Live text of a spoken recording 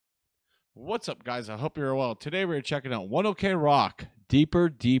What's up, guys? I hope you're well. Today we're checking out One OK Rock, Deeper,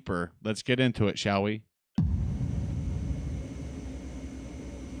 Deeper. Let's get into it, shall we?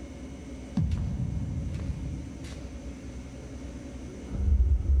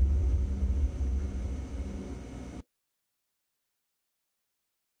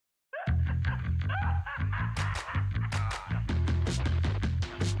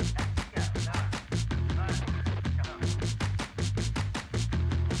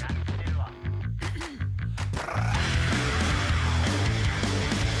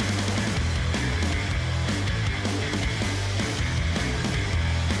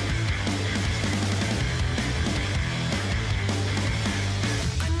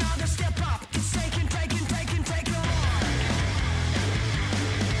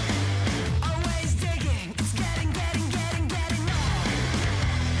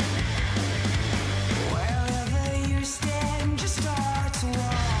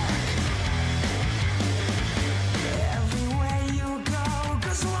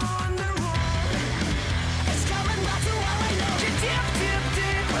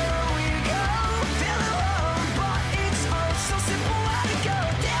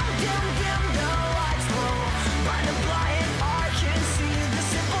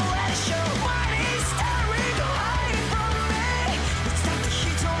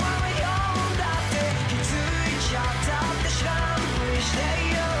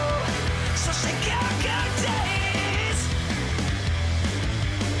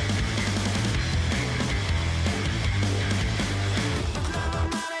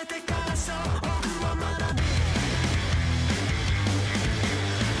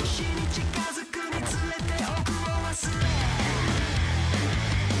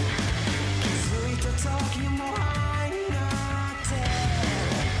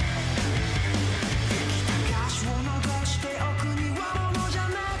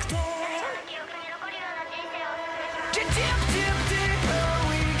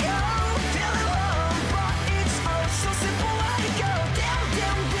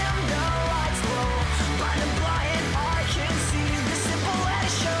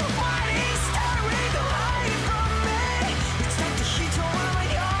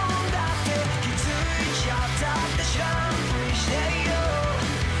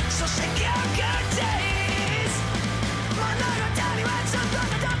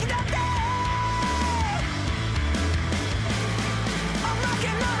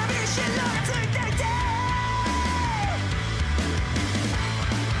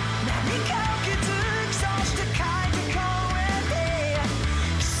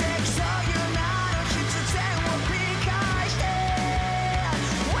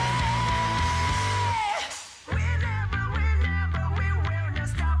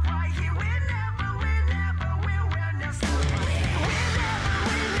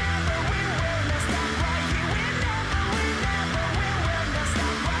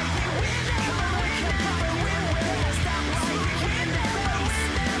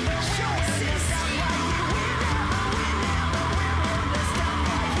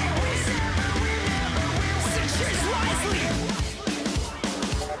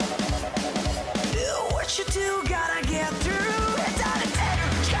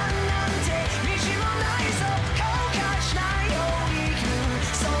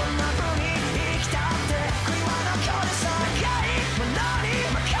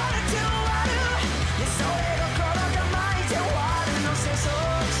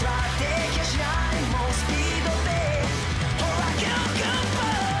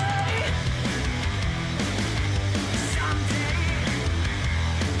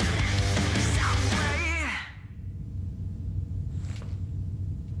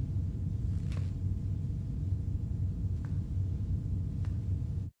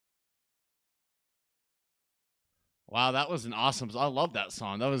 Wow, that was an awesome. I love that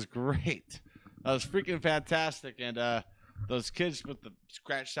song. That was great. That was freaking fantastic. And those kids with the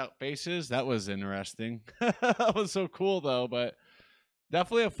scratched out faces, that was interesting. That was so cool, though. But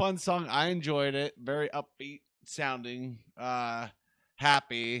definitely a fun song. I enjoyed it. Very upbeat sounding,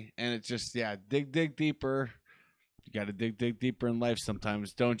 happy. And it's just, yeah, dig deeper. You got to dig deeper in life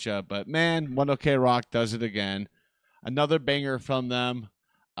sometimes, don't you? But man, One OK Rock does it again. Another banger from them.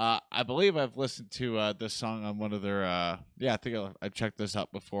 I believe I've listened to this song on one of their. I think I checked this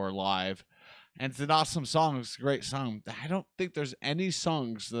out before live, and it's an awesome song. It's a great song. I don't think there's any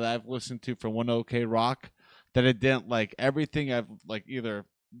songs that I've listened to from One OK Rock that I didn't like. Everything I've like either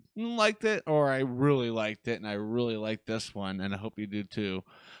liked it or I really liked it, and I really like this one, and I hope you do too.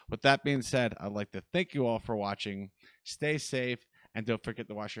 With that being said, I'd like to thank you all for watching. Stay safe, and don't forget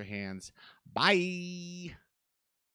to wash your hands. Bye.